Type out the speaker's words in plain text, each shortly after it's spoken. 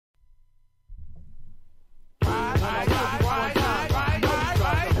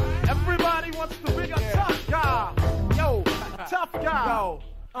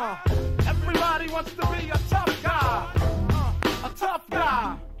Everybody wants to be a tough guy. A tough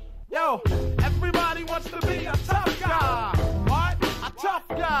guy. Yo, everybody wants to be a tough guy. What? A tough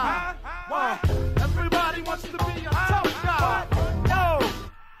guy. What? Everybody wants to be a tough guy.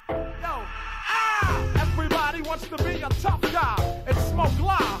 Everybody wants to be a tough guy. It's smoke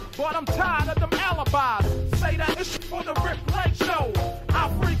lie, but I'm tired of them alibis. Say that it's for the Rick Lake show. I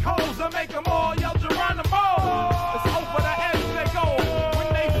freak hoes and make them all yell Geronimo. It's over the edge they go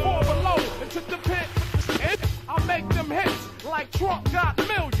when they fall below into the pit. I'll make them hits like Trump got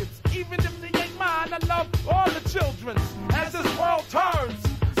millions. Even if they ain't mine, I love all the children's. As this world turns,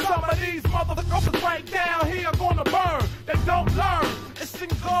 some of these motherfuckers right down here are gonna burn. They don't learn. It's in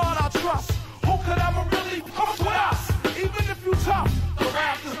God I trust. Who could ever really fuck with us? Even if you tough, the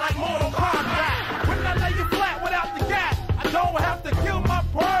rap is like Mortal Kombat. When I lay you flat without the gap, I don't have to kill my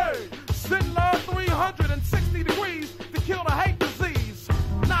prey. Send love 360 degrees to kill the hate disease.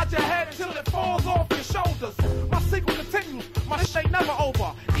 Nod your head till it falls off your shoulders. My sequel continues, my shit ain't never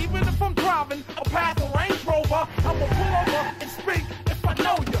over. Even if I'm driving a path of Range Rover, I'ma pull over and speak if I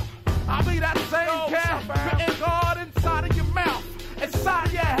know you. I'll be that same cat, putting God inside of your mouth,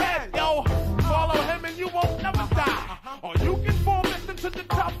 inside your head, yo. Follow him and you won't never die. Or you can fall victim to the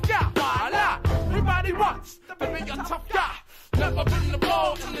tough guy. Why not? Everybody wants to be a tough guy. Never been the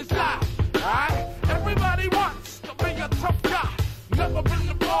ball in his life. Right? Everybody wants to be a tough guy. Never been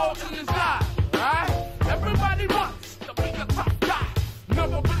the ball in his life. Right? Everybody wants to be a tough guy.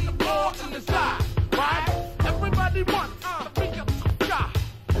 Never been the ball in his life. Right? Everybody wants to be a tough guy.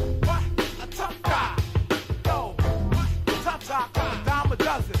 What? A tough guy. Yo, a tough guy, a dime a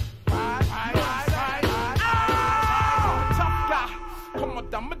dozen.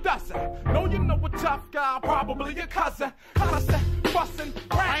 I'm a dozen. No, you know a tough guy, probably your cousin. Cussing, fussing,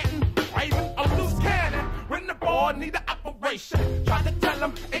 ranting, raving, a loose cannon. When the boy need an operation, try to tell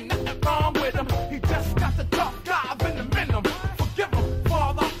him ain't nothing wrong with him. He just got the tough guy venom in him. Forgive him,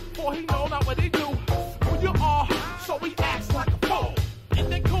 Father, for he know not what he do. Who you are, so he acts like a fool. Ain't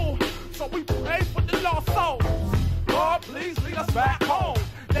they cool? So we pray for the lost souls. Lord, please lead us back home.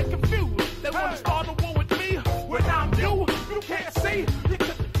 They confused, they wanna start a war with me. When I'm you, you can't see.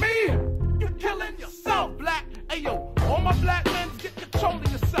 Killing yourself, black. Ayo, all my black men get control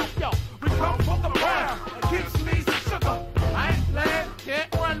of yourself, yo. We come for the brown, it keeps me some sugar. I ain't glad,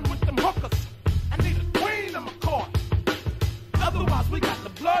 can't run with them hookers. I need a queen in my court. Otherwise, we got the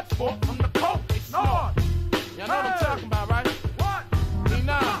blood sport from the coke they snort. Y'all know what I'm talking about, right? What?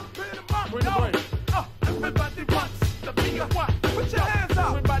 D9, bring the break. Everybody wants to be a what? Put your hands up.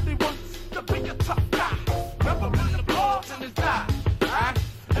 Everybody wants to be a tough guy. Never been the ball in his eye. Right?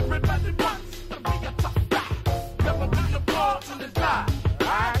 Everybody wants to be a tough guy. Never been the ball in his eye.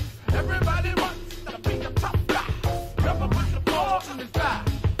 Right? Everybody wants to be a tough guy. Never been the ball in his eye.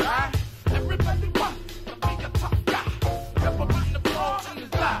 Right? Everybody wants to be a tough guy. Never been the ball in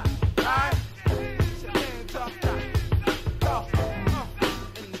his eye. Right? Put your hands up, go.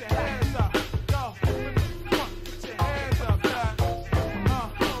 Put your hands up, go. Put your hands up,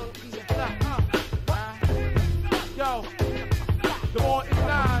 yo. The more is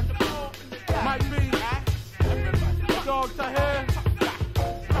nine, might be. The dogs are here.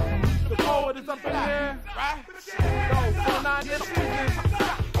 The poet is up in here. Yo, 49 years.